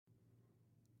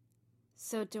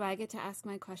So do I get to ask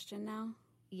my question now?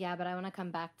 Yeah, but I want to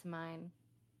come back to mine.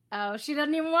 Oh, she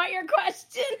doesn't even want your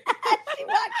question. She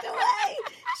walked away.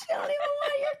 She don't even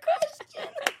want your question.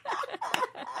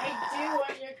 I do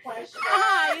want your question.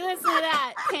 You listen to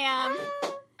that, Pam.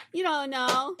 You don't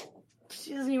know.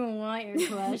 She doesn't even want your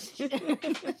question.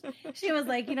 She was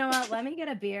like, you know what? Let me get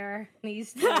a beer.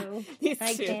 These two.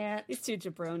 I can't. These two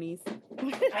jabronis.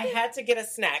 I had to get a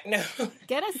snack. No.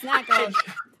 Get a snack.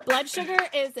 Blood sugar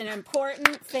is an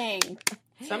important thing.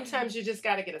 Sometimes you just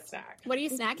got to get a snack. What are you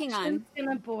snacking on? It's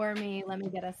going to bore me. Let me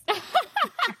get a snack.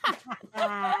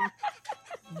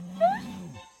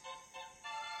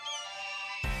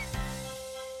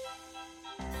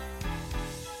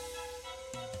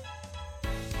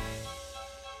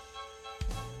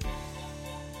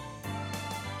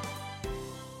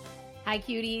 Hi,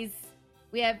 cuties.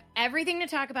 We have everything to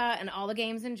talk about and all the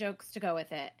games and jokes to go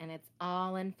with it, and it's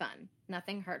all in fun.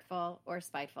 Nothing hurtful or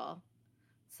spiteful.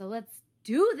 So let's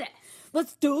do this.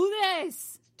 Let's do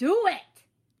this. Do it.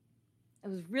 It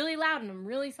was really loud, and I'm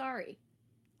really sorry.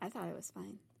 I thought it was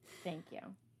fine. Thank you.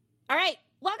 All right.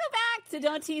 Welcome back to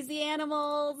Don't Tease the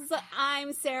Animals.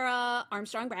 I'm Sarah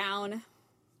Armstrong Brown.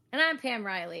 And I'm Pam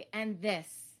Riley, and this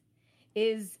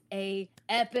is a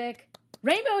epic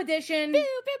Rainbow Edition. Pew,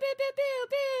 pew, pew, pew, pew,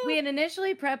 pew. We had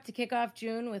initially prepped to kick off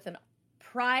June with an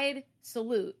Pride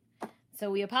salute.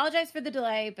 So we apologize for the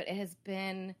delay, but it has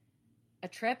been a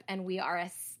trip, and we are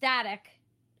ecstatic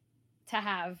to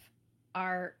have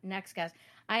our next guest.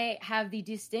 I have the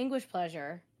distinguished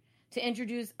pleasure to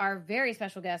introduce our very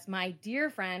special guest, my dear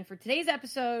friend, for today's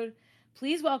episode.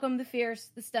 Please welcome the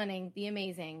fierce, the stunning, the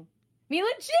amazing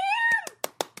Mila Jam!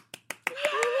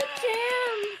 Mila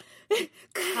Jam!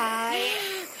 Hi.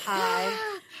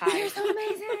 You're so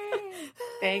amazing!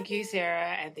 Thank you,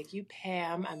 Sarah, and thank you,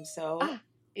 Pam. I'm so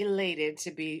elated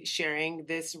to be sharing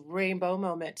this rainbow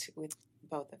moment with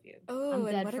both of you. Oh, and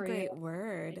what a for great you.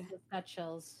 word. I just got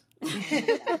chills. I'm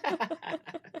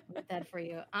dead for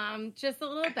you. Just a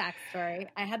little backstory.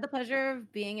 I had the pleasure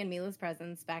of being in Mila's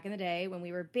presence back in the day when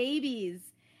we were babies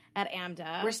at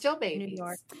AMDA. We're still babies. New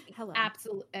York. Hello.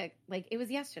 Like it was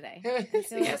yesterday. It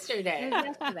was yesterday. It was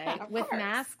yesterday with course.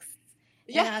 masks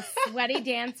Yeah. in a sweaty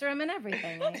dance room and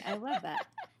everything. I love that.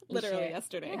 Literally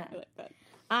yesterday. Yeah. I like that.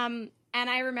 And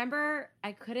I remember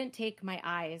I couldn't take my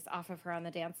eyes off of her on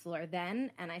the dance floor then,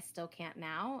 and I still can't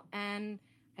now. And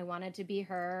I wanted to be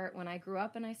her when I grew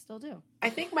up, and I still do. I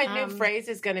think my new phrase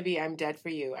is going to be, I'm dead for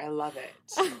you. I love it.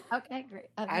 Okay, great.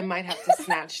 I might have to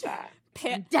snatch that.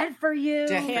 Dead for you.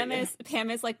 Pam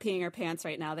is like peeing her pants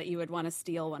right now that you would want to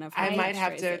steal one of her. I might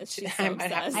have to. She's I so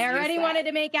might have obsessed. to I already use that. wanted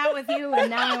to make out with you, and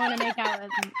now I want to make out with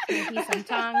maybe some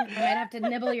tongue. I might have to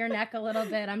nibble your neck a little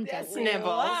bit. I'm dead for you. Nibbles.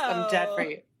 I'm dead for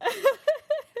you.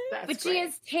 That's But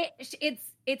great.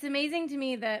 it's amazing to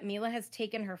me that Mila has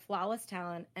taken her flawless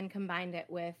talent and combined it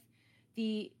with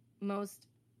the most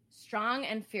strong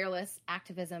and fearless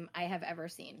activism I have ever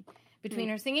seen. Between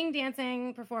her singing,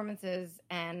 dancing, performances,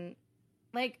 and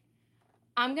like,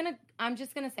 I'm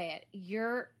just gonna say it.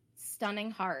 Your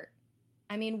stunning heart.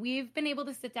 I mean, we've been able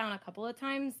to sit down a couple of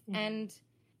times and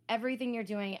everything you're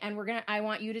doing, and I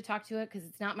want you to talk to it because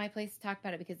it's not my place to talk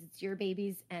about it because it's your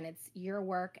babies and it's your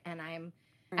work, and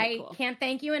I can't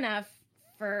thank you enough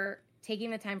for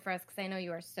taking the time for us because I know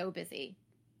you are so busy.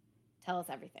 Tell us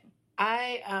everything.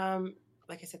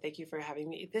 Like I said, thank you for having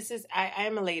me. I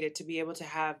am elated to be able to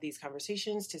have these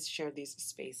conversations, to share these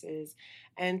spaces,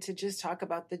 and to just talk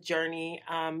about the journey.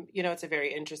 It's a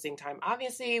very interesting time.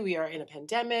 Obviously, we are in a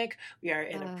pandemic. We are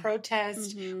in a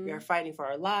protest. We are fighting for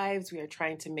our lives. We are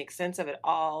trying to make sense of it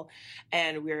all.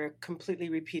 And we're completely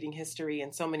repeating history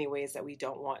in so many ways that we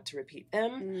don't want to repeat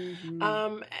them.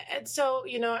 And so,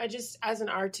 I just, as an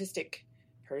artistic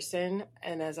person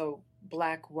and as a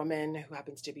Black woman who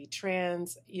happens to be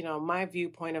trans, my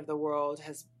viewpoint of the world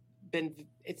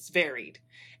it's varied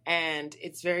and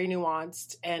it's very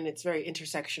nuanced and it's very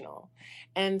intersectional.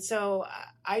 And so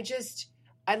I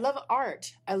love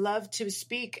art. I love to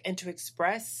speak and to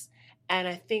express. And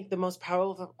I think the most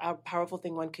powerful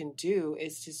thing one can do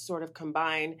is to sort of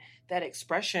combine that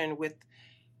expression with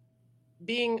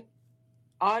being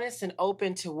honest and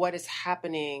open to what is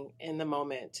happening in the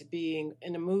moment, to being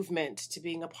in a movement, to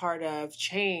being a part of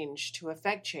change, to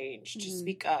affect change, to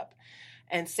speak up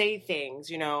and say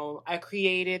things. I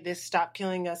created this Stop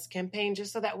Killing Us campaign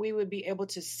just so that we would be able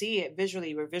to see it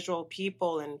visually. We're visual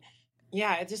people. And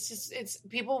yeah, it's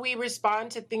people, we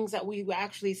respond to things that we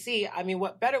actually see. I mean,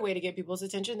 what better way to get people's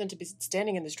attention than to be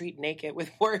standing in the street naked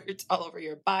with words all over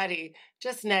your body,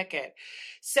 just naked.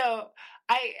 So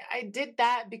I did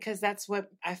that because that's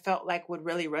what I felt like would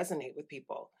really resonate with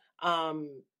people.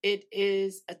 It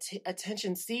is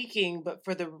attention seeking, but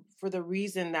for the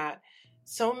reason that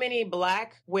so many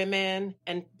Black women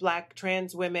and Black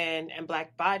trans women and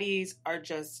Black bodies are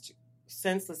just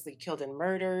senselessly killed and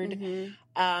murdered.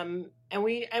 And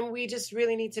we just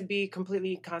really need to be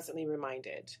completely constantly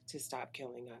reminded to stop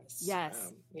killing us.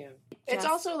 Yes. It's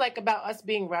also like about us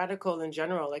being radical in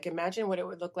general. Like, imagine what it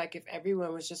would look like if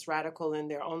everyone was just radical in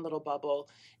their own little bubble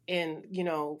in,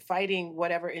 fighting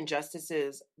whatever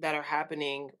injustices that are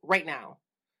happening right now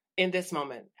in this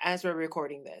moment as we're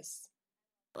recording this.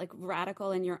 Like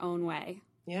radical in your own way.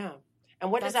 Yeah.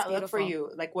 And what does that look for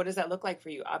beautiful. you? Like, what does that look like for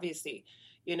you? Obviously,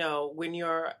 when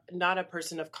you're not a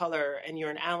person of color and you're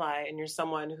an ally and you're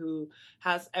someone who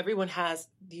everyone has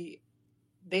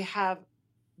they have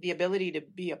the ability to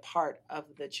be a part of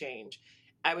the change.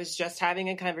 I was just having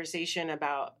a conversation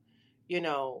about,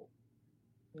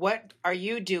 what are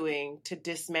you doing to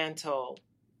dismantle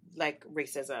like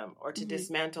racism or to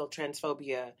dismantle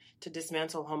transphobia, to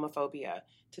dismantle homophobia,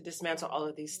 to dismantle all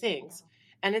of these things.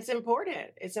 And it's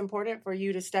important. It's important for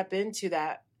you to step into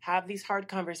that, have these hard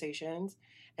conversations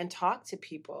and talk to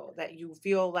people that you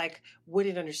feel like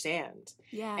wouldn't understand.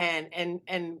 Yeah.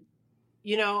 And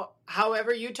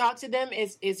however you talk to them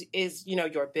is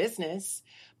your business.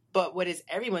 But what is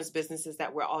everyone's business is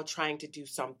that we're all trying to do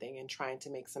something and trying to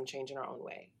make some change in our own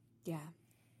way. Yeah.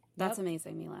 That's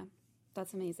amazing, Mila.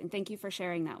 That's amazing. Thank you for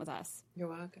sharing that with us. You're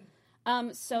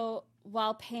welcome. So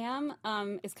while Pam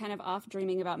is kind of off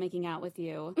dreaming about making out with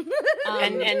you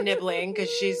and nibbling because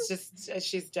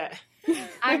she's dead.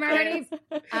 I'm already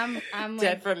I'm dead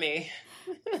like for me.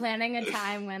 planning a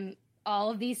time when all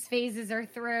of these phases are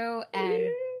through and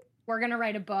we're gonna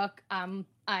write a book.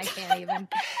 I can't even.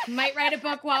 Might write a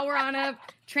book while we're on a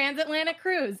transatlantic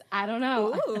cruise. I don't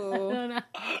know. Ooh. I don't know.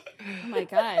 Oh my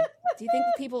God. Do you think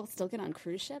people still get on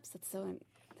cruise ships? That's so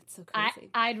crazy.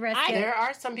 I'd risk it. There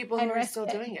are some people who I'd are risk still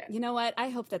it. doing it. You know what? I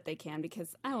hope that they can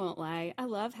because I won't lie. I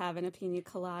love having a pina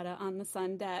colada on the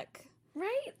sun deck.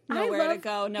 Right? Nowhere I love to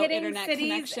go, no hitting internet cities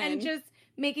connection. and just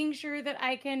making sure that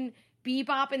I can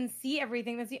bebop and see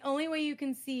everything. That's the only way you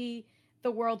can see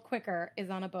the world quicker is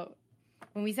on a boat.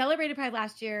 When we celebrated Pride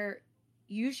last year,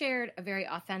 you shared a very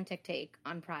authentic take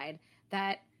on Pride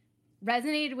that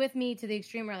resonated with me to the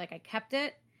extreme where I kept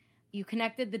it. You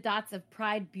connected the dots of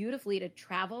Pride beautifully to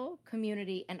travel,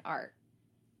 community, and art.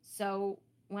 So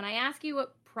when I ask you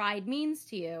what Pride means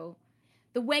to you,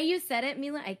 the way you said it,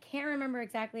 Mila, I can't remember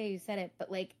exactly how you said it, but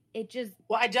it just...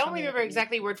 Well, I don't remember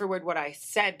exactly word for word what I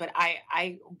said, but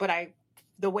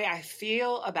the way I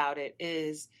feel about it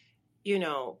is,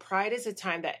 Pride is a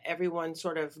time that everyone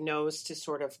sort of knows to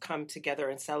sort of come together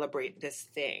and celebrate this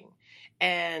thing.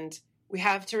 And we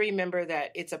have to remember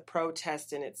that it's a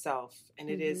protest in itself, and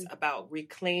it is about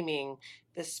reclaiming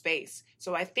the space.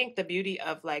 So I think the beauty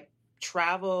of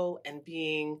travel and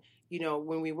being,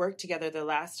 when we worked together the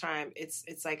last time,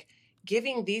 it's like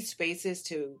giving these spaces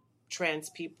to trans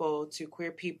people, to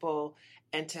queer people,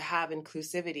 and to have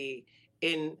inclusivity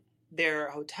in their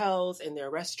hotels, in their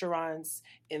restaurants,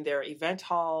 in their event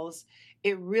halls.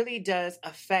 It really does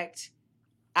affect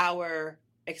our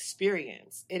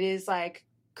experience. It is like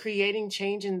creating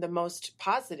change in the most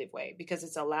positive way because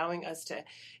it's allowing us to,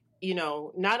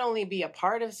 not only be a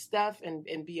part of stuff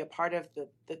and be a part of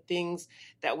the things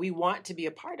that we want to be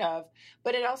a part of,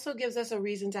 but it also gives us a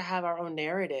reason to have our own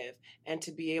narrative and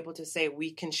to be able to say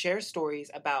we can share stories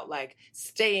about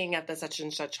staying at the such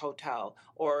and such hotel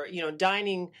or,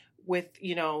 dining with,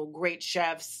 great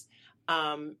chefs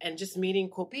and just meeting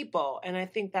cool people. And I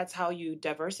think that's how you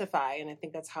diversify. And I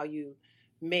think that's how you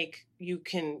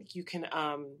can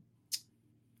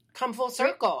come full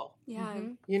circle. Yeah.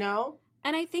 Mm-hmm.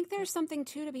 And I think there's something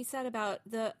too to be said about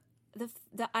the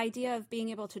idea of being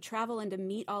able to travel and to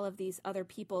meet all of these other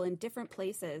people in different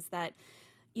places that,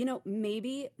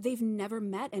 maybe they've never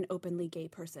met an openly gay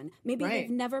person. Maybe they've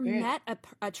never met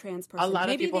a trans person. A lot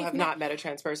maybe of people have not met a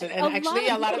trans person. And actually,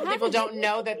 a lot of people don't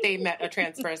know that they met a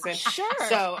trans person. Sure.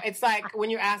 So it's like when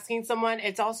you're asking someone,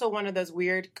 it's also one of those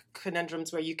weird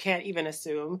conundrums where you can't even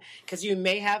assume because you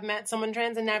may have met someone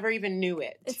trans and never even knew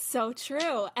it. It's so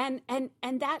true. And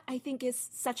that I think is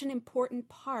such an important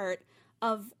part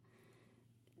of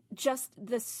just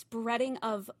the spreading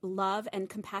of love and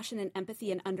compassion and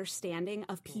empathy and understanding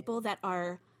of people that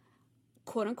are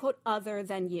quote unquote other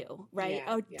than you, right?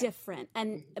 Different.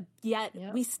 And yet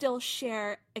we still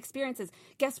share experiences.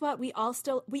 Guess what? We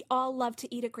all love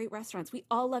to eat at great restaurants. We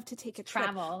all love to take a trip.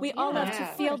 Travel. We all love to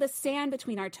feel the sand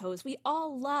between our toes. We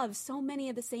all love so many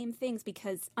of the same things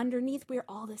because underneath we're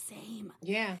all the same.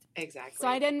 Yeah, exactly. So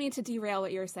I didn't mean to derail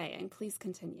what you were saying. Please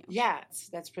continue. Yeah,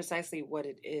 that's precisely what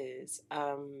it is.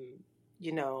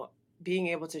 you know, being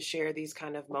able to share these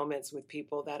kind of moments with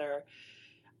people that are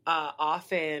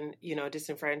often, you know,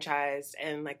 disenfranchised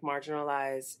and like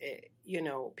marginalized, you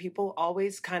know, people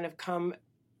always kind of come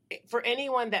for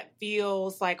anyone that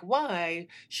feels like, why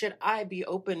should I be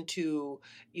open to,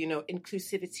 you know,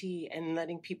 inclusivity and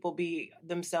letting people be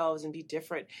themselves and be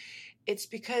different? It's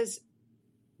because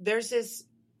there's this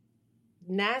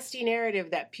nasty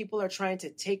narrative that people are trying to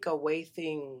take away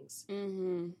things.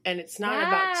 Mm-hmm. And it's not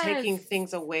about taking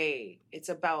things away. It's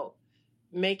about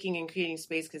making and creating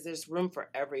space because there's room for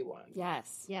everyone.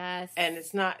 Yes. Yes. And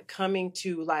it's not coming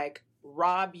to like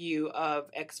rob you of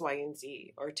X, Y, and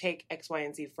Z or take X, Y,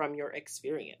 and Z from your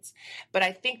experience. But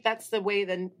I think that's the way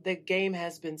the game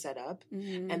has been set up.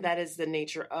 Mm-hmm. And that is the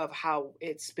nature of how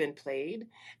it's been played.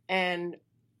 And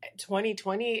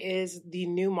 2020 is the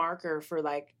new marker for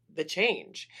like the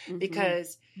change,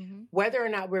 because whether or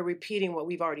not we're repeating what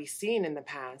we've already seen in the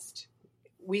past,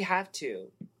 we have to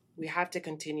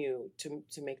continue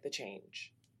to make the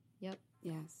change. Yep.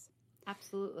 Yes.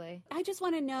 Absolutely. I just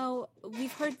want to know,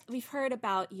 we've heard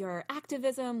about your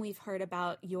activism, we've heard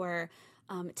about your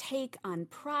take on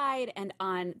pride and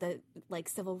on the like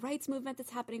civil rights movement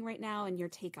that's happening right now, and your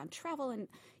take on travel, and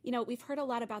you know, we've heard a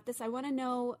lot about this. I want to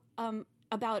know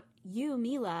about you,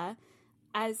 Mila,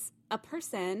 as a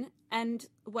person and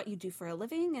what you do for a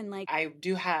living, and like I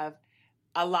do have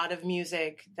a lot of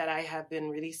music that I have been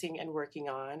releasing and working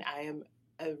on. I am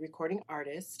a recording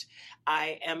artist.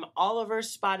 I am all over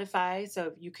Spotify,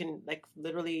 so you can like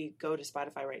literally go to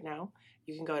Spotify right now.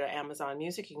 You can go to Amazon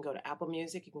Music, you can go to Apple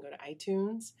Music, you can go to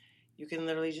iTunes. You can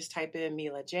literally just type in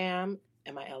Mila Jam,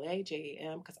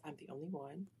 MILAJAM, because I'm the only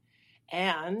one.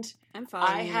 And I'm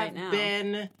following I you have right now.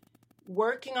 been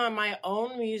working on my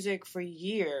own music for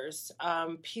years.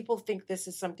 People think this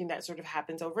is something that sort of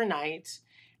happens overnight.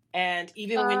 And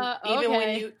even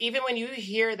when you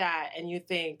hear that and you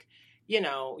think, you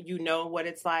know what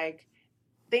it's like,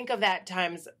 think of that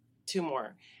times 2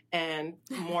 more and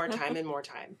more time and more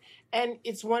time. And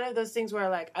it's one of those things where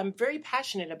like, I'm very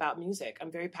passionate about music.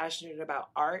 I'm very passionate about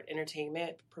art,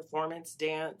 entertainment, performance,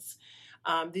 dance.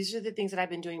 These are the things that I've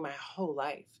been doing my whole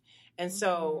life. And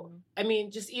so, I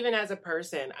mean, just even as a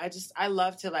person, I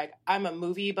love to like, I'm a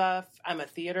movie buff. I'm a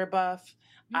theater buff.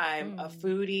 I'm a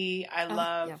foodie. I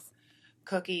love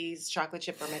cookies. Chocolate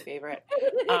chip are my favorite.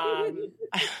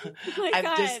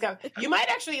 I've discovered, you might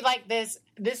actually like this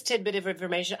tidbit of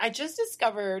information. I just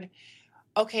discovered,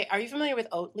 okay, are you familiar with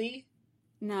Oatly?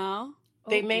 No.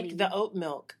 They make the oat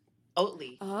milk.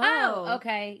 Oatly. Oh,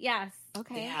 okay. Yes.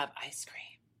 Okay. They have ice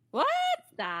cream. What?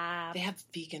 Stop. They have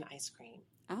vegan ice cream.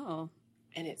 Oh.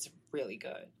 And it's really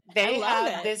good. They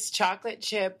have this chocolate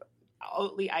chip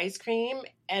Oatly ice cream,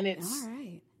 and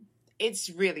it's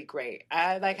really great.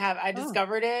 I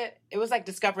discovered it. It was like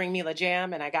discovering Mila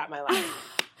Jam, and I got my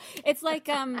life. It's like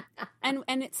and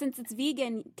since it's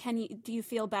vegan, do you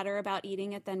feel better about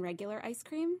eating it than regular ice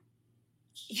cream?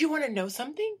 You want to know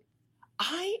something?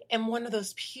 I am one of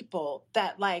those people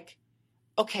that like,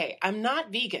 okay, I'm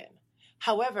not vegan.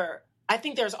 However, I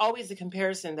think there's always the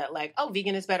comparison that like, oh,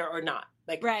 vegan is better or not.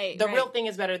 Like the real thing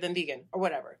is better than vegan or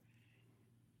whatever.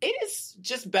 It is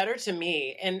just better to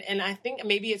me. And I think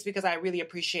maybe it's because I really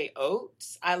appreciate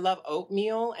oats. I love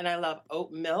oatmeal and I love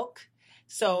oat milk.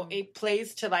 So it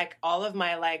plays to like all of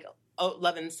my like oat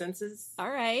loving senses. All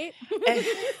right.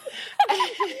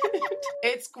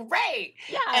 It's great.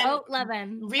 Yeah. And oat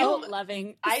loving. Real oat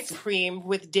loving ice cream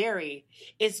with dairy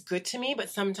is good to me, but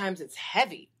sometimes it's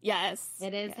heavy. Yes.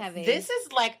 It is heavy. This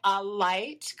is like a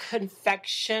light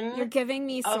confection. You're giving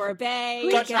me sorbet.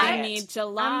 You're giving me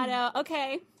gelato.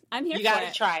 Okay. I'm here for it. You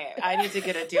gotta try it. I need to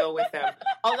get a deal with them.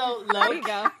 Although there you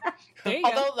go.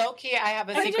 Although low-key, I have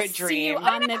a secret dream. See you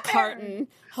on the carton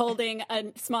holding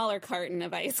a smaller carton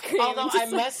of ice cream. Although I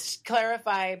must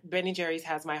clarify, Ben & Jerry's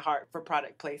has my heart for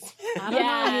product placement. I don't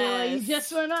know, you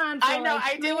just went on for I know, like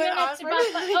I 2 do it minutes on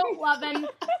about the oat loving.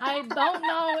 I don't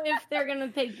know if they're going to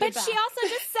take you But back. she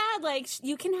also just said, like,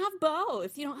 you can have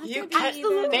both. You don't have You to can- be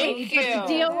Absolutely. Thank you. But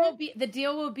the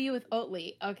deal will be with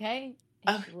Oatly, okay?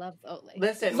 She loves Oatly.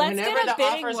 Listen, Let's whenever get a the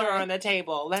bidding offers war. are on the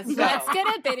table, let's go. Let's get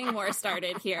a bidding war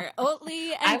started here. Oatly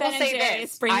I and will Ben & say Jerry's.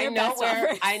 this. Bring I your know best where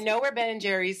offers. I know where Ben &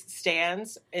 Jerry's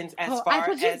stands as Oh, far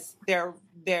I as their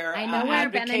I know where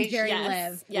Ben and Jerry Yes.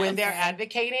 live. Yes. When they're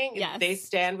advocating, Yes. they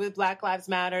stand with Black Lives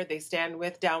Matter. They stand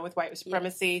with down with white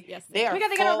supremacy. Yes. They are Oh my God,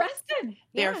 they full, got arrested.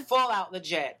 They're Yeah. full out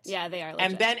legit. Yeah, they are legit.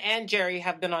 And Ben and Jerry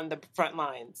have been on the front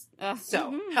lines.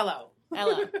 So, hello.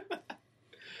 Hello.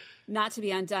 Not to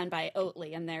be undone by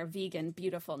Oatly and their vegan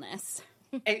beautifulness.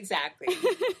 Exactly.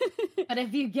 But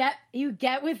if you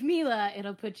get with Mila,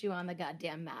 it'll put you on the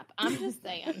goddamn map. I'm just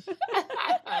saying.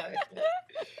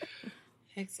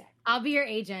 Exactly. I'll be your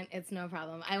agent. It's no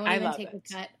problem. I won't even take the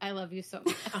cut. I love you so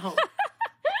much. Oh.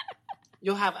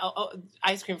 You'll have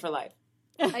ice cream for life.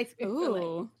 Ice cream for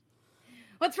life.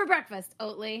 What's for breakfast?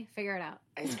 Oatly. Figure it out.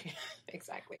 Ice cream.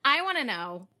 Exactly. I want to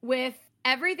know, with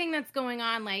everything that's going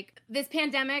on, like this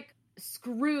pandemic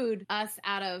screwed us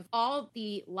out of all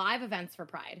the live events for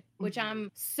Pride, which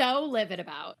I'm so livid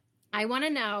about. I want to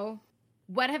know,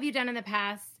 what have you done in the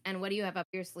past and what do you have up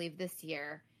your sleeve this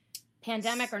year?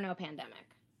 Pandemic or no pandemic?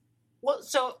 Well,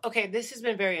 so, okay, this has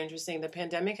been very interesting. The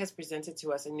pandemic has presented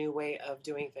to us a new way of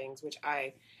doing things, which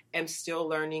I am still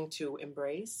learning to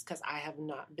embrace because I have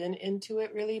not been into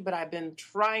it really, but I've been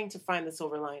trying to find the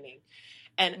silver lining.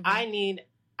 And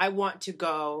I want to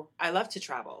go, I love to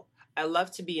travel. I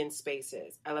love to be in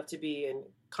spaces. I love to be in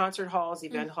concert halls,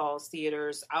 event halls,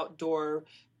 theaters, outdoor,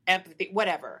 empathy,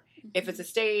 whatever. If it's a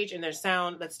stage and there's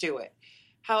sound, let's do it.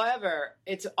 However,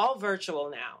 it's all virtual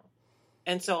now.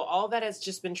 And so all that has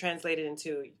just been translated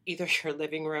into either your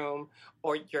living room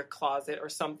or your closet or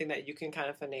something that you can kind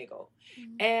of finagle.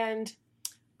 And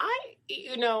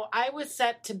I was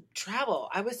set to travel.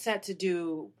 I was set to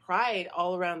do Pride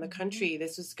all around the country.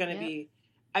 This was going to be,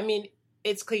 I mean,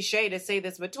 it's cliche to say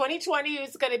this, but 2020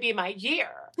 is going to be my year.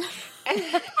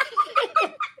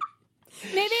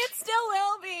 Maybe it still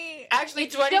will be. Actually,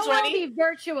 2020 still will be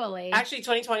virtually. Actually,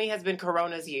 2020 has been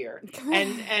Corona's year,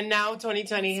 and now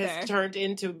 2020 has turned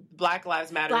into Black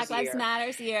Lives Matter. Black Lives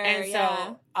Matters year, and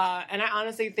so, and I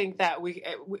honestly think that we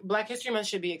Black History Month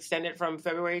should be extended from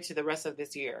February to the rest of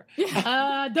this year.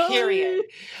 Period.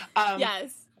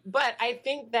 Yes, but I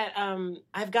think that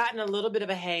I've gotten a little bit of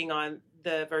a hang on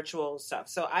the virtual stuff,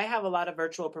 so I have a lot of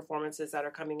virtual performances that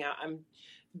are coming out. I'm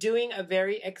doing a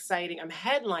very exciting. I'm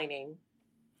headlining.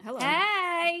 Hello.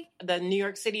 Hey! The New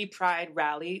York City Pride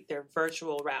Rally, their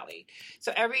virtual rally.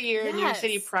 So every year, New York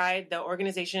City Pride, the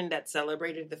organization that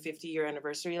celebrated the 50-year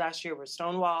anniversary last year was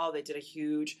Stonewall. They did a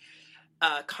huge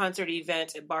concert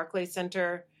event at Barclays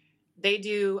Center. They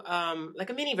do like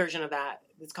a mini version of that.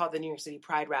 It's called the New York City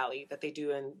Pride Rally that they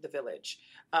do in the Village.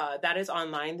 That is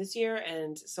online this year.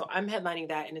 And so I'm headlining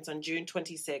that, and it's on June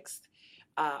 26th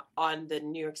on the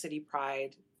New York City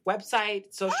Pride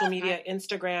website, social media,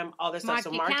 Instagram, all this stuff.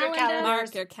 So mark your calendars.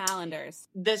 Mark your calendars.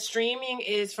 The streaming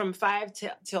is from 5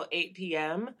 till 8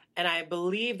 p.m. And I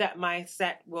believe that my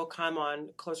set will come on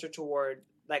closer toward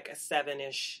like a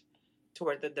 7-ish,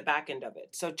 toward the back end of it.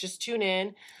 So just tune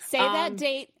in. Say that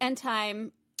date and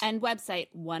time and website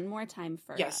one more time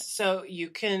for Yes. us. So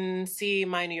you can see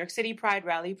my New York City Pride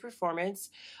Rally performance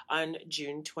on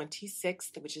June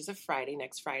 26th, which is a Friday,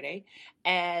 next Friday.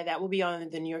 And that will be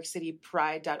on the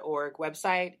NewYorkCityPride.org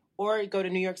website, or go to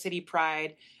New York City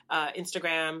Pride,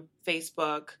 Instagram,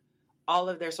 Facebook, all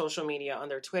of their social media, on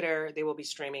their Twitter. They will be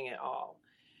streaming it all.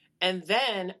 And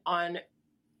then on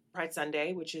Pride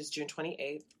Sunday, which is June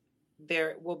 28th,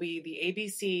 there will be the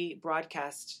ABC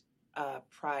broadcast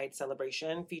Pride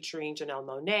celebration featuring Janelle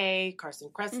Monáe, Carson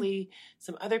Kressley,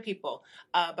 some other people.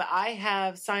 But I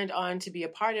have signed on to be a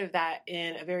part of that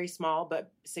in a very small but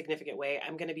significant way.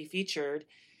 I'm going to be featured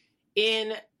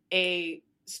in a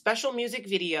special music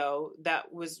video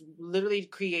that was literally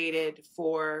created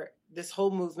for this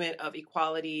whole movement of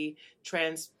equality,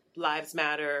 trans Lives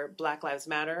Matter, Black Lives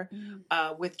Matter,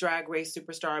 with Drag Race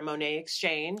superstar Monet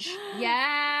Exchange.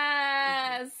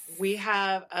 Yes! We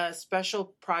have a special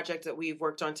project that we've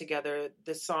worked on together.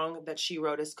 The song that she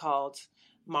wrote is called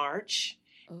March,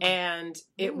 and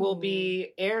it will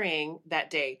be airing that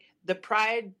day. The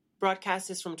Pride broadcast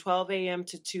is from 12 a.m.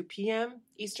 to 2 p.m.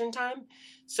 Eastern time.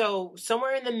 So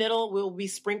somewhere in the middle will be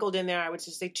sprinkled in there. I would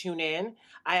just say tune in.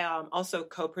 I also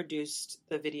co-produced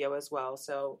the video as well.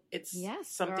 So it's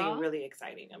something really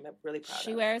exciting. I'm really proud of it.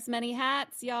 She wears many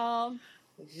hats, y'all.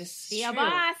 She a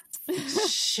boss.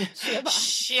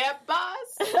 She a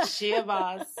boss. She a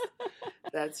boss.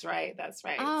 That's right. That's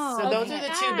right. Oh, so those are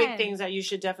the two big things that you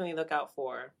should definitely look out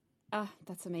for. Oh,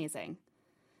 that's amazing.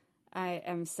 I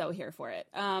am so here for it.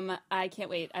 I can't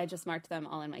wait. I just marked them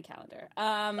all in my calendar.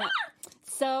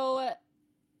 So,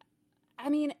 I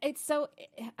mean, it's so,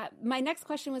 my next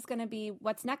question was going to be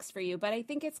what's next for you, but I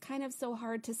think it's kind of so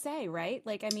hard to say, right?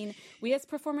 Like, I mean, we as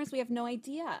performers, we have no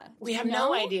idea. We have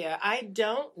no idea. I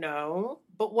don't know.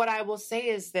 But what I will say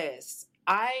is this.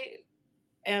 I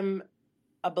am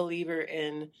a believer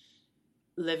in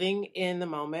living in the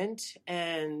moment,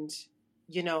 and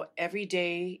you know, every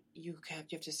day you have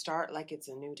to start like it's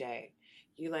a new day.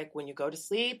 You like when you go to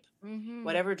sleep,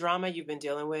 whatever drama you've been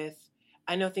dealing with,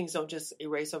 I know things don't just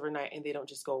erase overnight and they don't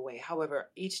just go away. However,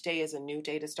 each day is a new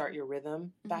day to start your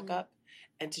rhythm back up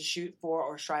and to shoot for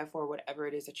or strive for whatever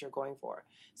it is that you're going for.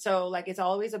 So like, it's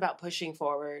always about pushing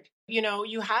forward. You know,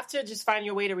 you have to just find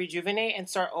your way to rejuvenate and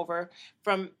start over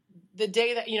from the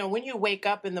day that, you know, when you wake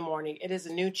up in the morning, it is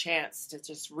a new chance to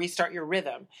just restart your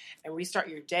rhythm and restart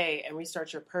your day and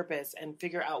restart your purpose and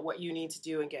figure out what you need to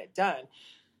do and get done.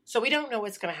 So we don't know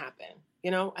what's going to happen. You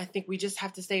know, I think we just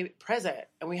have to stay present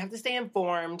and we have to stay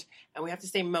informed and we have to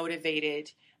stay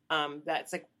motivated.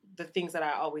 That's like the things that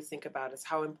I always think about is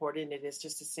how important it is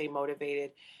just to stay motivated.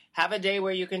 Have a day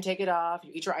where you can take it off,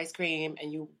 you eat your ice cream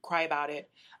and you cry about it.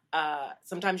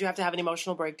 Sometimes you have to have an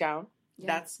emotional breakdown. Yeah.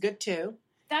 That's good too.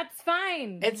 That's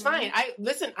fine. It's fine.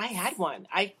 I had one.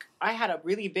 I had a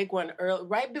really big one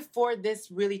right before this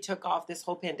really took off, this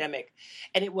whole pandemic.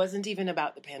 And it wasn't even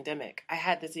about the pandemic. I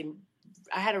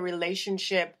had a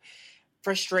relationship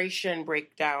frustration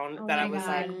breakdown that I was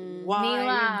like, why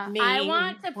Mila, me? I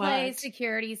want to play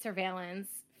security surveillance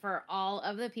for all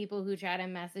of the people who try to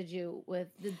message you with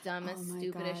the dumbest,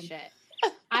 stupidest shit.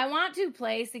 I want to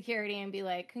play security and be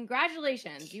like,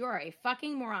 congratulations, you are a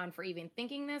fucking moron for even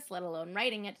thinking this, let alone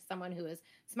writing it to someone who is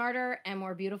smarter and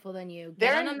more beautiful than you.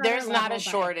 There's not a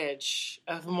shortage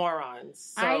of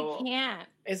morons. So I can't.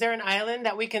 Is there an island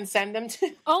that we can send them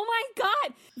to? Oh my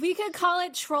God. We could call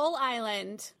it Troll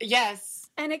Island. Yes.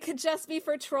 And it could just be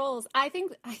for trolls. I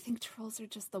think trolls are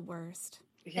just the worst.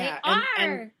 Yeah. They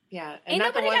are. And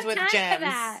not the ones with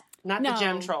gems. Not the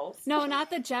gem trolls. No, not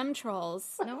the gem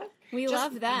trolls. No. We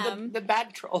love them. The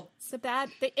bad trolls.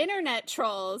 The internet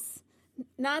trolls.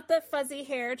 Not the fuzzy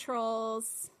hair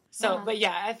trolls. So, but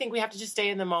yeah, I think we have to just stay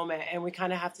in the moment and we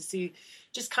kind of have to see,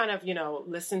 just kind of, you know,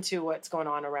 listen to what's going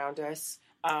on around us.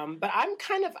 But I'm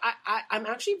I'm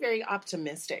actually very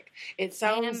optimistic. It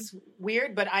sounds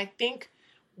weird, but I think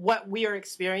what we are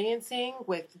experiencing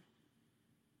with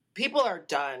people are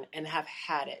done and have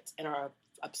had it and are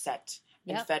upset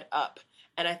and fed up.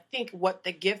 And I think what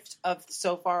the gift of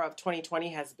so far of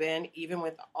 2020 has been, even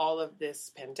with all of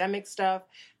this pandemic stuff,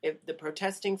 the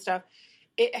protesting stuff,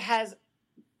 it has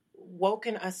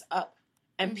woken us up.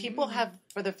 And people have,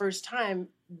 for the first time,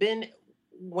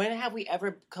 when have we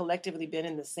ever collectively been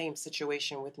in the same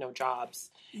situation with no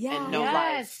jobs and no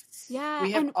life? Yeah,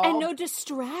 and no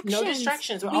distractions. No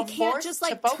distractions. We can't just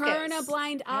like turn a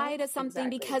blind eye to something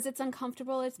because it's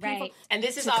uncomfortable. It's painful. Right. And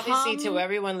this is obviously to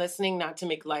everyone listening, not to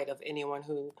make light of anyone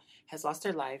who has lost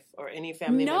their life or any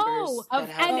family members.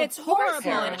 And it's horrible.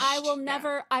 Perished.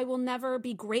 And I will never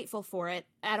be grateful for it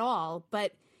at all.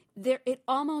 But it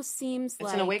almost seems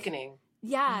it's an awakening.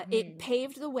 Yeah, it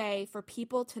paved the way for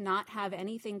people to not have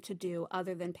anything to do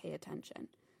other than pay attention.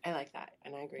 I like that,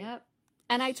 and I agree. Yep.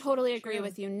 And I totally agree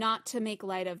with you, not to make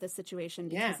light of the situation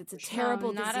because it's a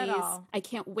terrible disease. At all. I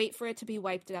can't wait for it to be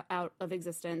wiped out of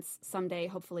existence someday.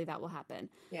 Hopefully that will happen.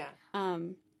 Yeah.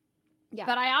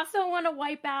 But I also want to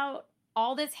wipe out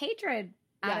all this hatred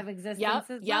out of existence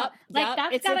as well.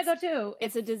 That's gotta go too.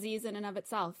 It's a disease in and of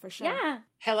itself, for sure. Yeah.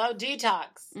 Hello,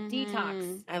 detox.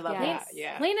 Detox. I love that.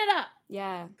 Yeah. Clean it up.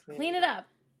 Yeah. Clean it up.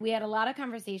 We had a lot of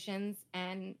conversations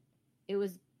and it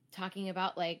was talking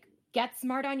about like, get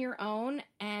smart on your own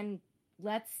and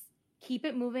let's keep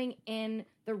it moving in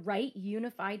the right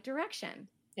unified direction.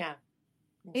 Yeah,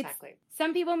 exactly.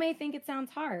 Some people may think it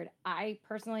sounds hard. I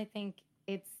personally think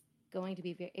it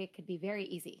could be very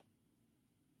easy.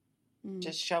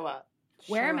 Just show up.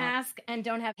 Wear a mask and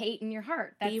don't have hate in your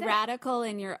heart. Be radical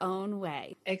in your own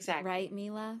way. Exactly. Right,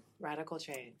 Mila? Radical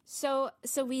change. So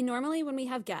we normally, when we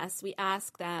have guests, we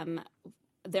ask them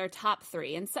their top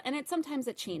three. And sometimes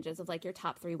it changes of like your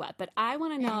top three what. But I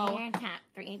want to know. Your top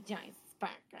three Joyce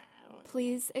Sparkle.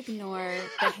 Please ignore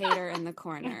the hater in the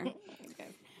corner.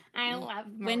 I love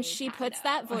Marie when she Kondo. puts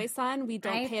that voice on, we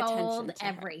don't pay attention to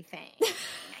everything.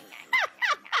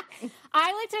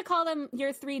 I like to call them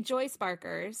your three Joy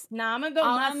Sparkers. Nah, I'm gonna go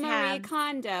must-haves. Marie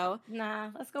Kondo. Nah,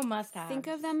 let's go must-haves. Think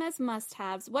of them as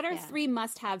must-haves. What are three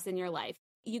must-haves in your life?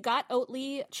 You got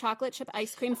Oatly chocolate chip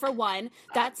ice cream for one.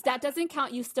 That doesn't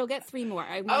count. You still get three more.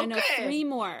 I want to know three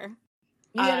more.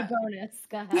 You get a bonus.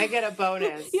 Go ahead. I get a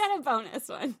bonus. You got a bonus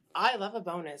one. I love a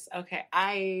bonus. Okay.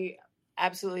 I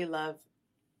absolutely love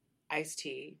iced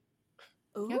tea.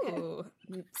 Ooh,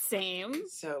 same.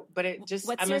 So, but it just,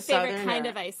 what's I'm your a favorite southerner. kind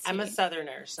of iced tea? I'm a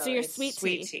southerner. So you're it's sweet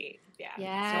tea. Yeah.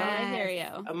 Yeah, I hear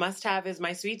you. A must have is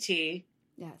my sweet tea.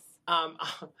 Yes.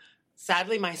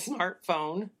 Sadly, my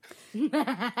smartphone.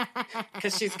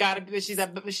 Because she's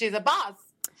a boss.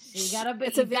 You gotta be.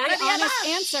 It's a very gotta be honest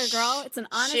boss. answer, girl. It's an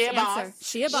honest She a answer. boss.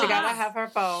 She a boss. She gotta have her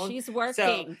phone. She's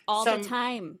working all the some-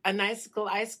 time. A nice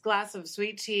glass of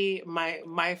sweet tea,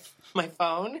 my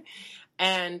phone,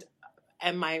 and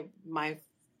my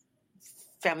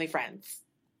family friends.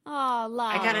 Oh,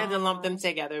 love. I kind of had to lump them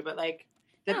together, but like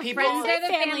the No, people, friends are the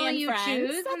Family family and you friends.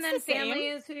 choose, That's and then the same. family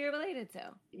is who you're related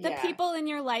to. The yeah. people in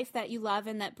your life that you love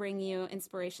and that bring you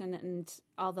inspiration and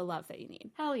all the love that you need.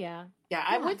 Hell yeah. Yeah,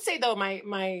 I would say though my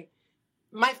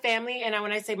family, and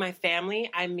when I say my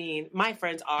family, I mean my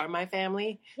friends are my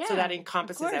family, so Yeah, that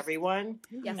encompasses course. everyone,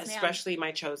 Yes, ma'am. especially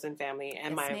my chosen family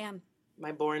and Yes, ma'am.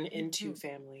 my born into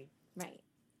family. Right.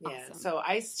 Yeah, Awesome. so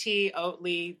iced tea,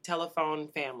 Oatly, telephone,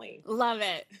 family. Love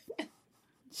it.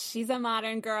 She's a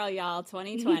modern girl, y'all.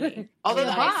 2020. Although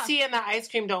the Yeah. iced tea and the ice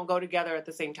cream don't go together at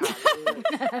the same time.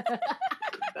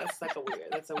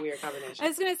 That's a weird combination. I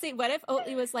was gonna say, what if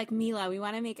Oatly was like, Mila, we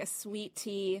want to make a sweet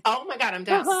tea Oh my God, I'm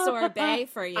down. sorbet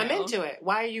for you. I'm into it.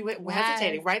 Why are you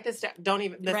hesitating? Write this down. Don't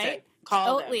even listen. Right?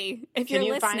 Call them. Oatly, if Can you're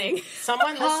you listening. find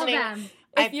someone Call listening? them.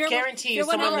 I If you're- guarantee if you you're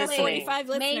one someone of our listening. 45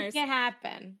 listeners. Make it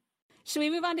happen. Should we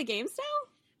move on to games now?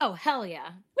 Oh, hell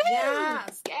yeah.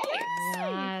 Yes, game.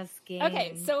 Yes, game.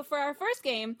 Okay, so for our first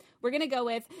game, we're going to go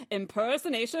with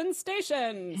Impersonation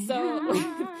Station.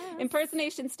 So,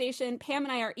 Impersonation Station, Pam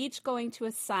and I are each going to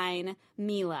assign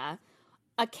Mila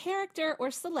a character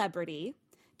or celebrity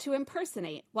to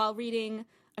impersonate while reading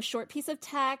a short piece of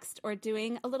text or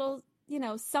doing a little,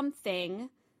 something.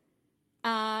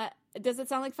 Does it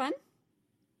sound like fun?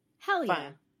 Hell yeah.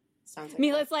 Fun. Sounds like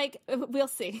Mila's like, we'll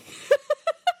see.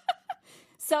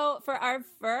 So for our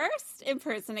first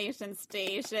impersonation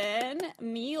station,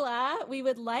 Mila, we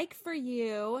would like for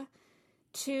you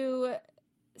to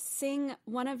sing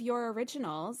one of your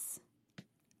originals,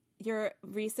 your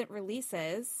recent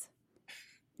releases,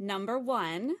 number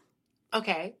 1,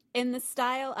 Okay. in the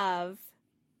style of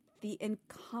the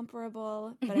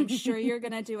incomparable, but I'm sure you're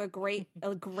going to do a great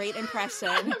impression,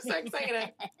 I'm so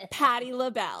excited. Patti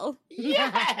LaBelle.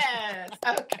 Yes.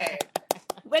 Okay.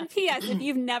 When P.S., if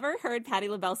you've never heard Patti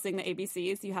LaBelle sing the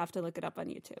ABCs, you have to look it up on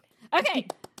YouTube. Okay,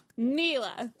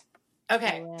 Mila.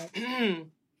 Okay.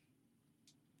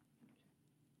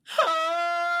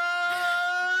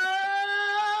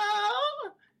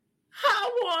 Oh,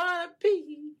 I wanna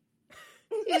be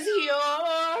is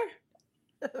your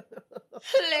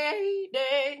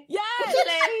lady. Yes!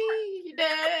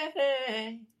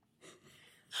 Lady.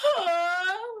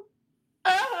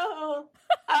 Oh,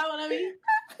 I wanna be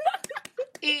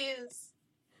is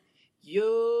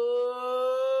your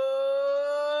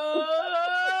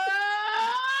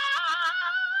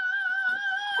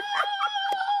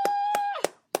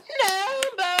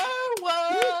number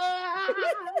one.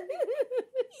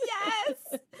 Yes!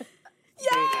 There you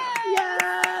go.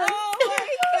 Yes! Oh my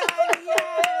God,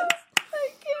 yes! I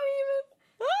can't even.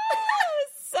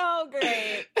 So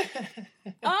great.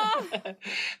 Oh.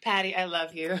 Patty, I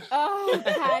love you. Oh,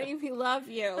 Patti, we love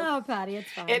you. Oh, Patty,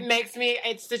 it's fine. It makes me,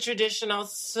 it's the traditional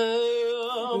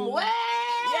somewhere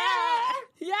Yeah!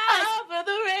 over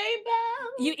the rainbow.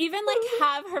 You even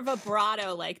have her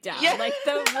vibrato down, Yeah. the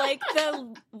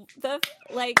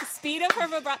speed of her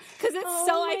vibrato, because it's Oh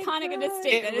so my iconic and God.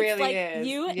 distinct. It really it's is.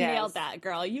 You Yes. nailed that,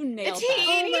 girl. You nailed that.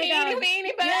 Teeny, my God.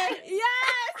 weeny, bird. Yes.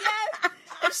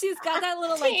 And she's got that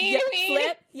little Teeny weeny.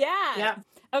 flip. Yeah. Yeah.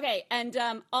 Okay, and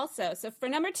also, so for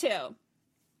number 2,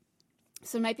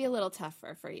 so it might be a little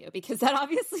tougher for you because that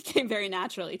obviously came very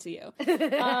naturally to you.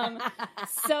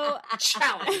 So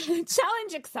Challenge.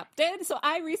 challenge accepted. So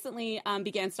I recently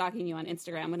began stalking you on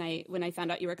Instagram when I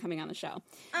found out you were coming on the show,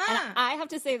 and I have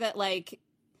to say that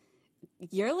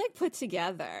you're put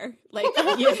together.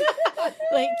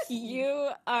 You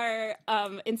are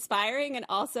inspiring, and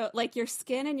also your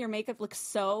skin and your makeup look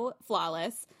so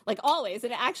flawless, always.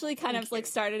 And it actually kind of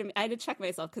started. I had to check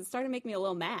myself because it started to make me a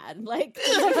little mad.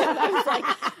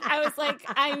 I was like,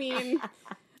 I mean,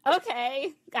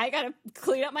 okay, I gotta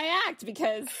clean up my act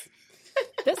because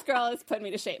this girl is putting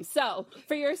me to shame. So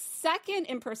for your second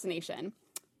impersonation,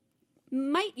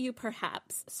 might you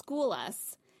perhaps school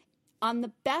us on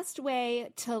the best way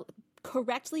to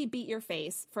correctly beat your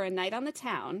face for a night on the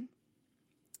town,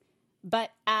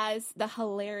 but as the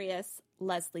hilarious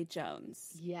Leslie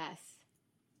Jones? Yes.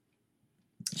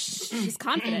 She's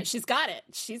confident. She's got it.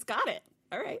 She's got it.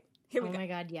 All right. Here we Oh go. my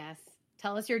God, yes.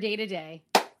 Tell us your day to day.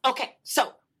 Okay,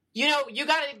 so, you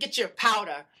gotta get your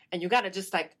powder and you gotta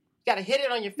just gotta hit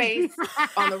it on your face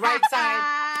on the right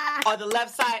side or the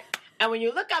left side. And when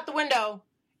you look out the window,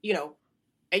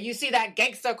 and you see that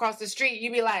gangster across the street, you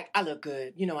be like, I look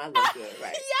good. I look good,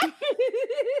 right?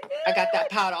 I got that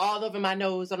powder all over my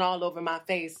nose and all over my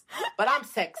face, but I'm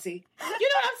sexy. You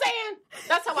know what I'm saying?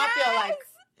 That's how I feel like.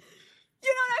 You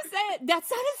know what I'm saying? That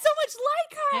sounded so much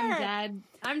like her.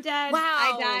 I'm dead. Wow.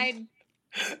 I died.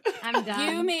 I'm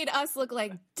done. You made us look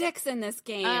like dicks in this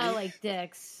game. Oh, like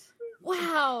dicks.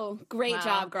 Wow. Great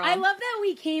job, girl. I love that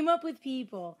we came up with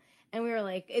people and we were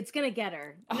like, it's going to get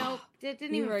her. Nope. It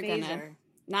didn't even phase her.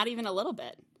 Not even a little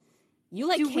bit. You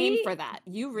came for that.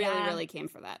 You really, really came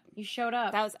for that. You showed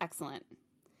up. That was excellent.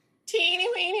 Teeny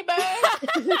weeny bird.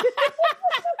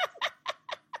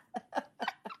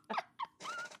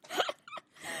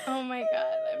 Oh my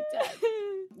God, I'm dead.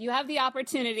 You have the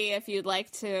opportunity if you'd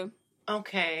like to.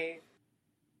 Okay.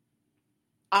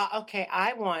 Okay,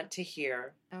 I want to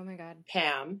hear. Oh my God.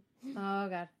 Pam. Oh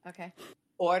God. Okay.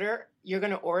 You're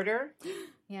going to order.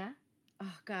 Yeah.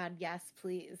 Oh God, yes,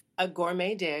 please. A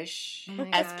gourmet dish Oh my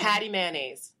as God. patty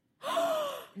mayonnaise.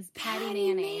 It's patty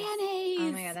mayonnaise.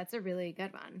 Oh my God, that's a really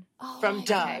good one. Oh From my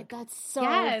Doug. God, that's so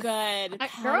Yes. good.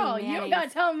 Girl, Patty you mayonnaise. gotta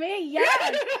tell me.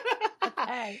 Yes.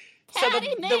 Okay. So Patty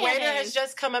the waiter mayonnaise. has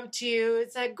just come up to you.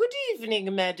 It's like, good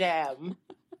evening, madame.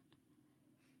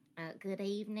 Good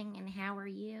evening, and how are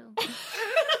you?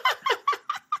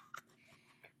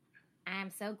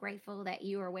 I'm so grateful that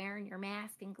you are wearing your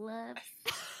mask and gloves.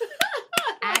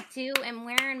 I, too, am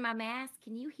wearing my mask.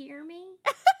 Can you hear me?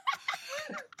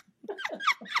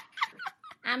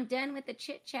 I'm done with the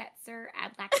chit-chat, sir.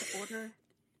 I'd like to order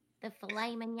the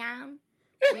filet mignon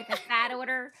with a side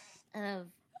order of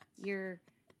your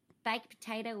baked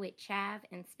potato with chive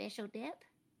and special dip.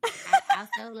 I'd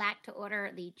also like to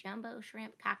order the jumbo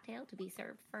shrimp cocktail to be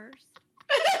served first,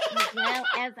 as well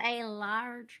as a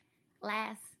large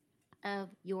glass of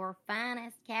your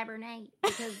finest Cabernet,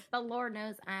 because the Lord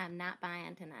knows I am not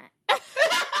buying tonight.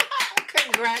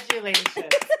 Congratulations.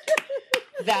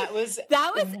 That was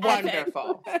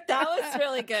wonderful. Epic. That was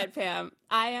really good, Pam.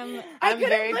 I'm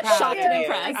very proud shocked of and you.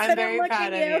 impressed. I'm very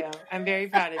proud of you. I'm very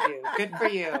proud of you. Good for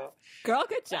you. Girl,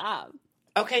 good job.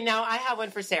 Okay, now I have one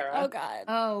for Sarah. Oh, God.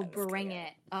 Oh, bring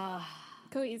it. Oh,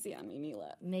 Go easy on me,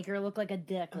 Mila. make her look like a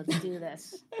dick. Let's do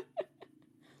this.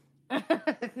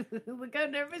 Look how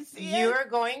nervous she is. You're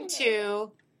going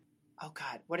to. Oh,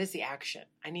 God. What is the action?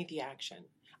 I need the action.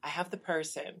 I have the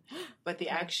person, but the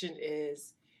action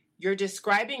is you're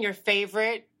describing your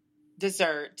favorite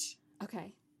dessert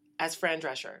Okay. as Fran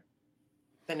Drescher,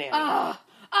 the nanny.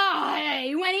 Hey,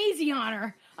 you went easy on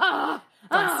her.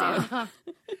 Bless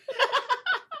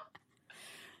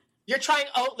You're trying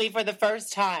Oatly for the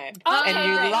first time, Oh, and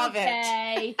you love it.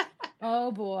 okay.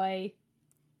 Oh, boy.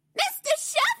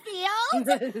 Mr. Sheffield!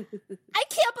 I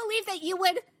can't believe that you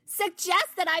would suggest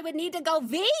that I would need to go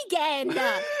vegan.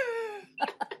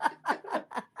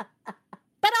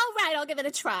 But all right, I'll give it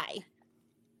a try.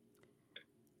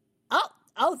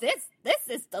 Oh, this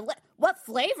is what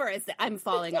flavor is it? I'm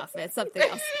falling off it. Something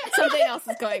else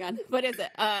is going on. What is it?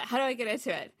 How do I get into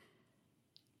it?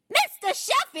 Mr.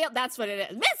 Sheffield, that's what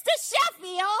it is. Mr.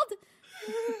 Sheffield.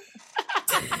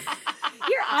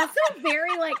 You're also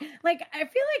very like I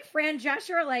feel like Fran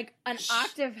Drescher like an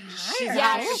octave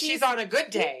higher. She's on a good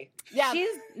day. Yeah, She's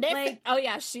like, oh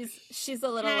yeah, she's a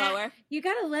little lower. you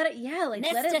gotta let it, let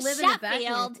Mr. it live in the background.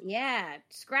 Sheffield. Yeah,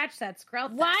 scratch that,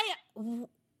 skrelt that. Why?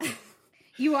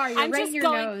 You're right in your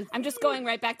nose. I'm just going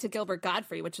right back to Gilbert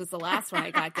Godfrey, which was the last one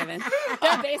I got given.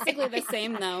 They're basically the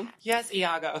same, though. Yes,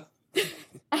 Iago.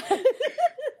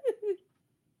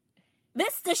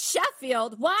 Mr.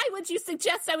 Sheffield, why would you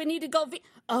suggest I would need to go?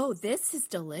 Oh, this is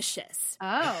delicious.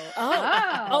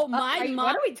 Oh, my mom.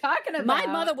 What are we talking about? My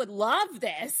mother would love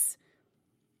this.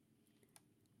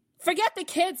 Forget the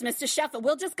kids, Mr. Sheffield.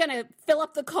 We're just going to fill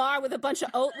up the car with a bunch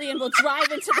of Oatly and we'll drive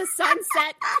into the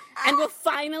sunset and we'll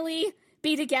finally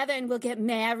be together and we'll get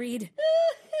married.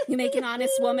 You make an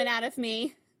honest woman out of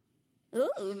me. Ooh,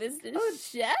 Mr.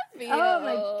 Sheffield. Oh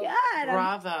my God!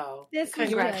 Bravo!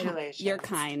 Congratulations. You're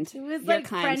kind. It was You're like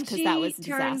kind because that was a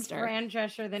disaster. Fran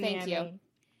Drescher, the Thank nanny. you.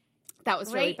 That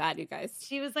was really bad, you guys.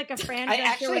 She was like a Fran I Drescher.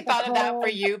 actually with thought a of that whole- for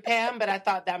you, Pam, but I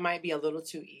thought that might be a little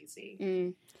too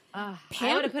easy. I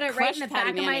Pam would have put it right in the crushed back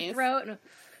patty of my mayonnaise. throat and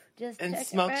just And took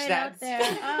smoked it right that. out there.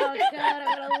 Oh God, I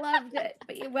would have loved it.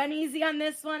 But you went easy on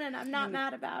this one, and I'm not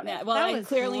mad about it. Yeah, well, That I was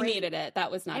clearly great. needed it.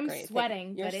 That was not I'm great.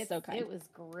 sweating, You're but so kind. it was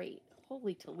great.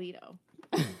 Holy Toledo!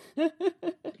 All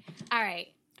right.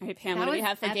 All right, Pam, That what do we was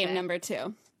have for game epic. number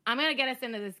 2? I'm gonna get us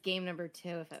into this game number 2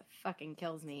 if it fucking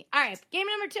kills me. All right, game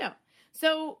number 2.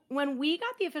 So when we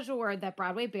got the official word that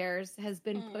Broadway Bears has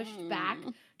been pushed back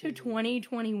to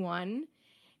 2021,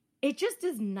 it just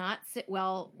does not sit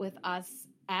well with us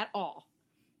at all.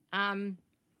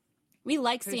 We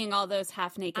like seeing all those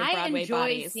half-naked I Broadway enjoy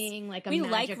bodies. seeing like a We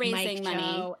Magic like raising Mike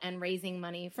money show and raising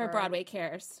money for Broadway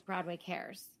Cares. Broadway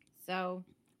Cares. So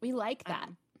We like that.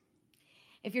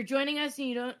 if you're joining us and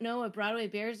you don't know what Broadway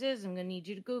Bears is, I'm going to need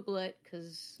you to Google it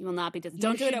because You will not be you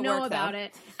don't do it should at know work about though.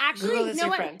 it. Actually, Google you is know your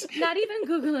what? friend. Not even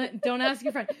Google it. Don't ask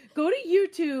your friend. Go to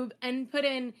YouTube and put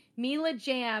in Mila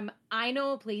Jam. I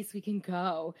know a place we can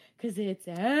go because it's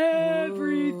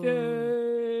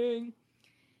everything.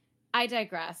 I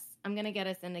digress. I'm going to get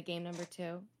us into game number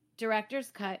 2. Director's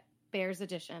Cut, Bears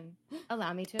Edition.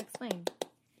 Allow me to explain.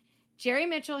 Jerry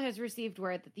Mitchell has received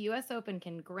word that the U.S. Open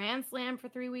can grand slam for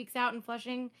 3 weeks out in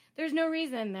Flushing. There's no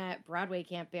reason that Broadway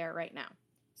can't bear right now.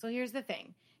 So here's the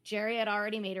thing. Jerry had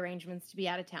already made arrangements to be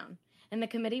out of town, and the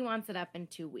committee wants it up in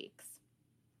 2 weeks.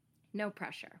 No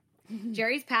pressure.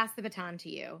 Jerry's passed the baton to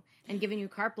you and given you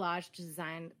carte blanche to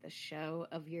design the show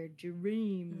of your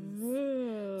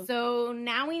dreams. So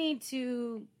now we need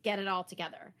to get it all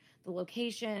together. The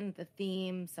location, the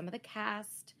theme, some of the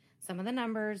cast, some of the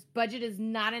numbers. Budget is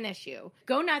not an issue.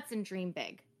 Go nuts and dream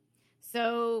big.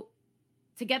 So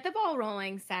to get the ball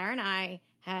rolling, Sarah and I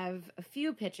have a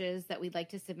few pitches that we'd like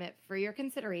to submit for your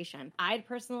consideration. I'd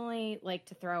personally like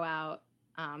to throw out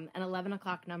an 11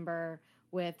 o'clock number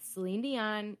with Celine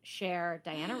Dion, Cher,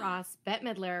 Diana Ross, Bette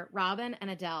Midler, Robin, and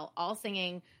Adele all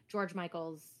singing George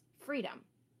Michael's Freedom.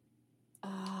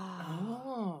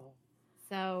 Oh.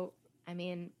 So, I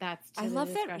mean, that's to I the love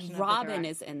that discretion of the Robin director.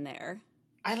 is in there.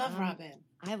 I love Robin.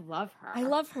 I love her. I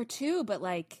love her too, but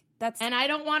like that's And I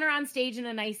don't want her on stage in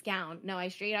a nice gown. No, I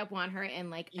straight up want her in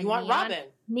like You want Robin.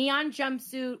 neon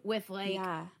jumpsuit with like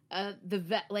yeah.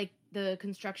 like the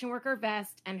construction worker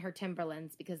vest and her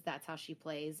Timberlands because that's how she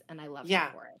plays, and I love Yeah.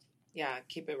 her for it. Yeah,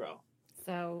 keep it real.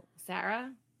 So,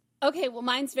 Sarah, Okay, well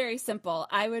mine's very simple.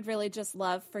 I would really just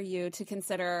love for you to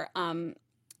consider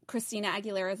Christina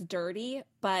Aguilera's Dirty,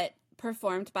 but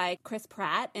performed by Chris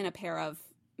Pratt in a pair of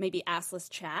maybe assless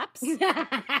chaps.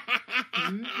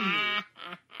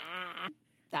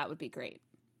 That would be great.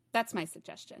 That's my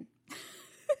suggestion.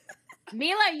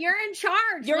 Mila, you're in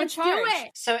charge. You're in Let's charge. do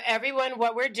it. So everyone,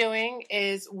 what we're doing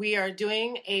is we are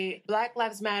doing a Black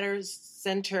Lives Matter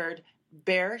centered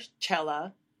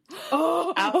Bearchella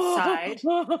outside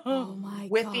Oh my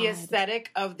with god. the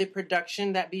aesthetic of the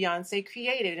production that Beyonce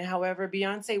created. And however,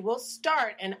 Beyonce will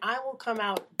start and I will come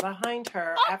out behind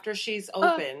her after she's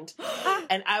opened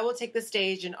and I will take the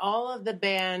stage and all of the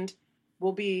band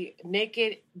will be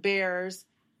naked bears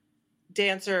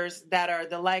dancers that are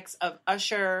the likes of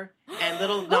Usher and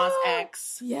Little Nas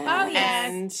X. Yes. Oh,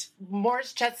 yes. And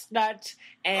Morris Chestnut,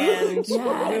 and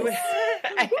Yes.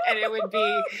 and it would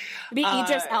be Be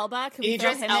Idris Elba. Could we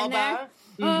Idris throw him in there? Elba.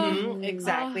 Mhm, Oh.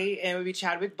 exactly. And it would be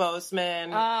Chadwick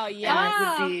Boseman. Oh And yes.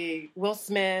 it would be Will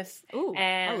Smith. Ooh,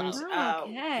 And hello.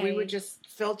 Okay. we would just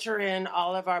filter in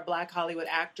all of our Black Hollywood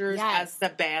actors Yes. as the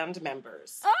band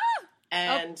members.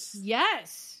 And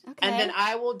Yes. Okay. and then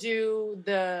I will do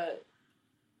the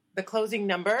closing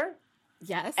number.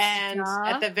 yes. And Yeah.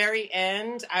 at the very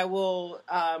end, I will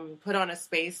put on a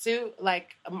spacesuit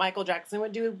like Michael Jackson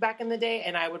would do back in the day,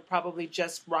 and I would probably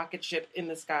just rocket ship in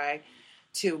the sky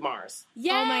to Mars. Yay!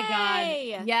 Oh my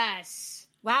god. Yes.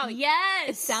 Wow. Yes.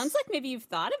 It sounds like maybe you've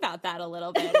thought about that a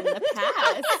little bit in the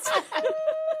past.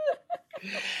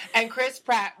 And Chris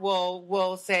Pratt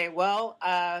will say, "Well,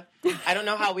 I don't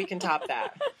know how we can top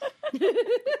that."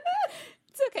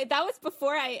 It's okay. That was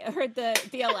before I heard the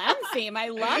BLM theme. I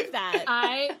love that.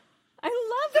 I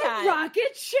love the that.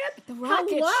 rocket ship. The rocket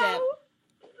Hello?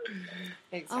 ship.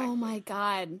 Exactly. Oh my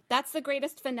god. That's the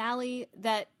greatest finale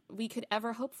that we could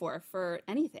ever hope for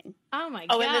anything. Oh my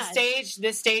Oh, god. and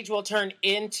the stage will turn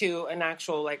into an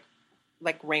actual like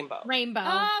rainbow. Rainbow.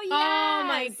 Oh yes. Oh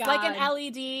my god. Like an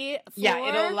LED floor. Yeah,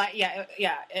 it'll light.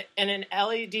 Yeah, and an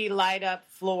LED light up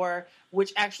floor,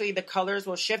 which actually the colors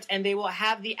will shift, and they will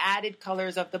have the added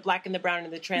colors of the black and the brown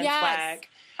and the trans Yes. flag.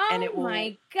 Oh and it will-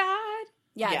 my god.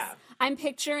 Yes. Yeah. I'm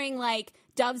picturing like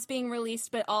doves being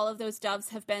released, but all of those doves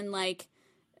have been like,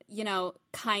 you know,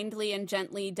 kindly and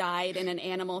gently dyed in an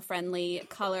animal friendly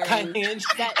color. Kindly and-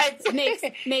 that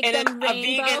make in them a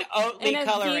rainbow. vegan Oatly in a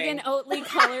coloring. vegan Oatly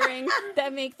coloring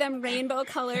that make them rainbow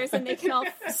colors, and they can all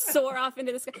soar off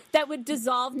into the sky. That would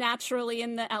dissolve naturally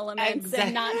in the elements Exactly.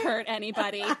 and not hurt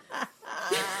anybody.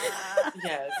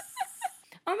 Yes.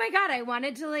 Oh my god, I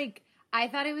wanted to like I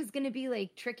thought it was going to be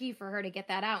like tricky for her to get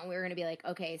that out, and we were going to be like,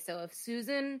 okay, so if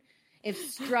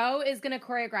Stro is going to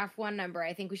choreograph one number,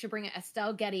 I think we should bring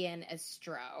Estelle Getty in as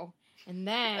Stro. And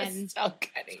then So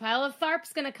good. Twyla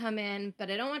Tharp's going to come in,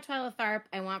 but I don't want Twyla Tharp.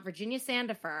 I want Virginia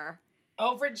Sandifer.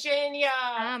 Oh, Virginia.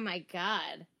 Oh my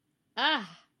god.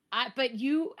 But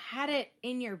you had it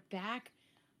in your back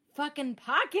fucking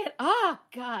pocket. Oh,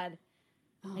 God.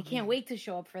 Oh, I can't wait to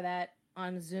show up for that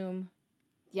on Zoom.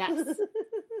 Yes.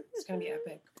 It's going to be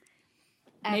epic.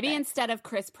 Maybe Epic. instead of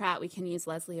Chris Pratt, we can use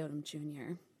Leslie Odom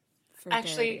Jr. for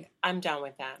Actually, Dirty. I'm down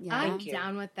with that. Yeah. I'm Thank you.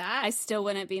 down with that. I still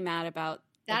wouldn't be mad about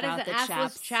That is an the assless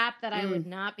chaps. chap that I would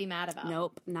not be mad about.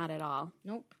 Nope, not at all.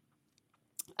 Nope.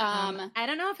 Um, I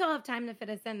don't know if he'll have time to fit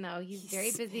us in, though. He's very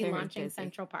He's busy very launching busy.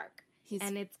 Central Park. he's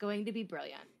And it's going to be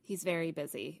brilliant. he's very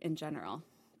busy in general,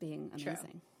 being True.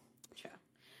 amazing. True.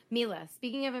 Mila,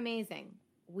 speaking of amazing,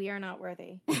 we are not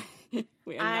worthy.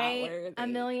 We are not worthy. A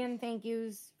million thank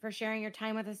yous for sharing your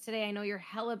time with us today. I know you're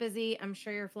hella busy. I'm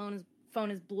sure your phone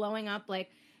is blowing up like,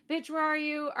 bitch, where are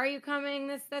you? Are you coming?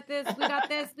 This, that, this. We got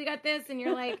this. We got this. And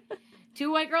you're like,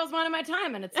 2 white girls wanted my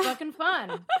time, and it's fucking fun.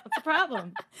 What's the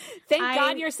problem? Thank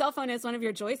God your cell phone is one of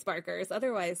your joy sparkers.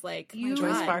 Otherwise, like, You- my Joy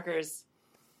God. Sparkers.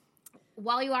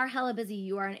 While you are hella busy,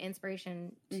 you are an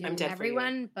inspiration to I'm dead for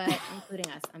everyone, but including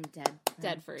us. I'm dead.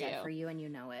 Dead I'm for dead you. for you, and you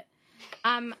know it.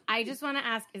 I just want to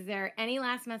ask, is there any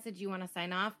last message you want to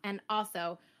sign off? And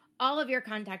also, all of your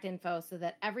contact info so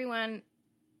that everyone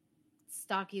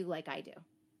stalk you like I do.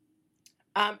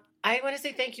 I want to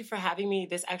say thank you for having me.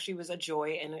 This actually was a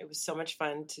joy, and it was so much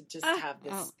fun to just have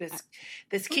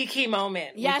this Kiki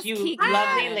moment Yes, with you Kiki.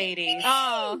 lovely Yes. ladies.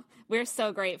 Oh, we're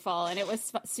so grateful, and it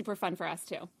was super fun for us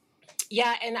too.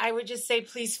 Yeah, and I would just say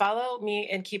please follow me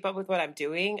and keep up with what I'm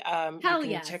doing. You can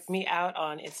yes. check me out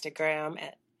on Instagram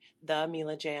at the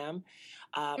Mila Jam.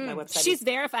 My website She's is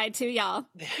verified too, y'all.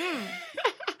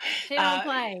 She don't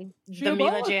play.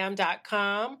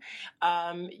 themilajam.com.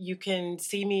 You can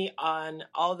see me on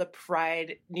all the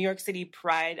New York City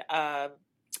Pride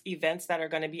events that are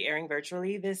going to be airing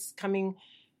virtually this coming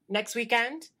next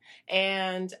weekend.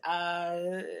 And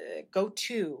go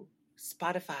to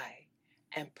Spotify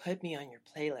and put me on your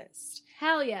playlist.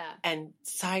 Hell yeah. And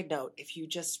side note, if you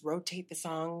just rotate the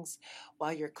songs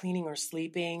while you're cleaning or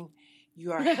sleeping,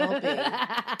 you are helping. You're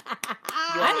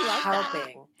I love that.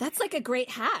 helping. That's like a great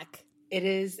hack. It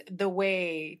is the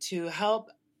way to help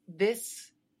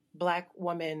this Black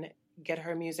woman get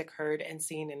her music heard and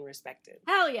seen and respected.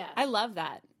 Hell yeah. I love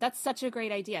that. That's such a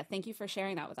great idea. Thank you for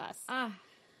sharing that with us.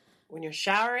 When you're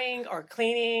showering or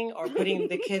cleaning or putting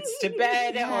the kids to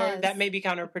bed, Yes. or that may be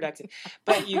counterproductive,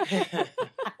 but you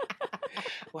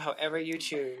however you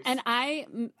choose. And I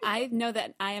know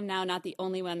that I am now not the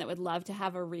only one that would love to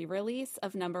have a re-release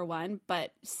of Number One,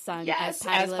 but sung Yes, as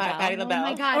Patti as LaBelle. Patti Oh LaBelle.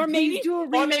 my God. Or maybe- please do a or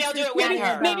maybe remix I'll do it of with Patti her.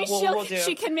 LaBelle. Maybe We'll do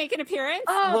she it. can make an appearance.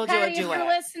 Oh, We'll do a Patty, if duet. you're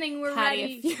listening, we're Patty,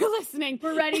 ready. if you're listening,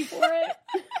 We're ready for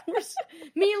it.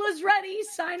 Mila's ready.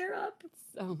 Sign her up,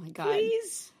 oh my God.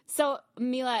 please. So,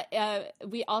 Mila,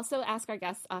 we also ask our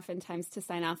guests oftentimes to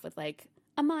sign off with like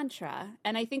a mantra.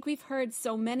 And I think we've heard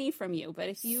so many from you, but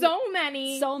if you... So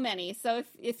many. So many. So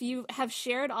if you have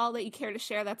shared all that you care to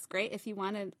share, that's great. If you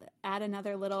want to add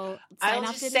another little I'll sign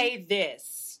off, just say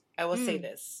this. I will say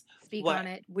this. Speak What on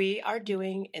it. we are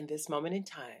doing in this moment in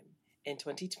time, in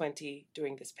 2020,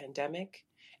 during this pandemic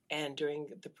and during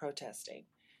the protesting,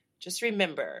 just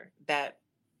remember that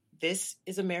this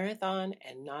is a marathon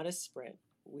and not a sprint.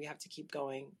 We have to keep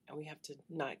going, and we have to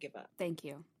not give up. Thank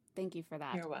you. Thank you for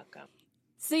that. You're welcome.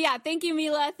 So yeah, thank you,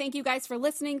 Mila. Thank you guys for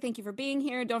listening. Thank you for being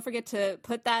here. Don't forget to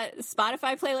put that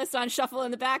Spotify playlist on shuffle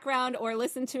in the background or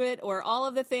listen to it or all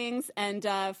of the things. And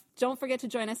don't forget to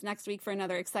join us next week for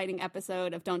another exciting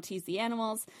episode of Don't Tease the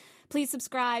Animals. Please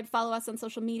subscribe, follow us on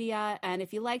social media. And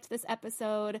if you liked this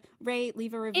episode, rate,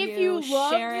 leave a review, If you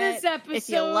loved share this it. If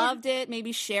you episode- loved it,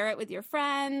 maybe share it with your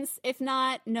friends. If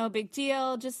not, no big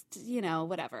deal. Just,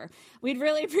 whatever. We'd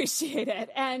really appreciate it.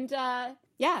 And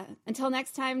yeah, until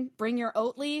next time, bring your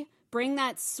Oatly, bring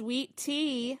that sweet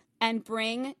tea, and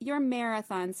bring your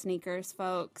marathon sneakers,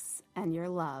 folks, and your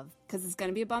love, because it's going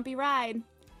to be a bumpy ride.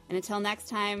 And until next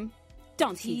time,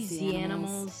 don't tease the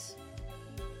animals.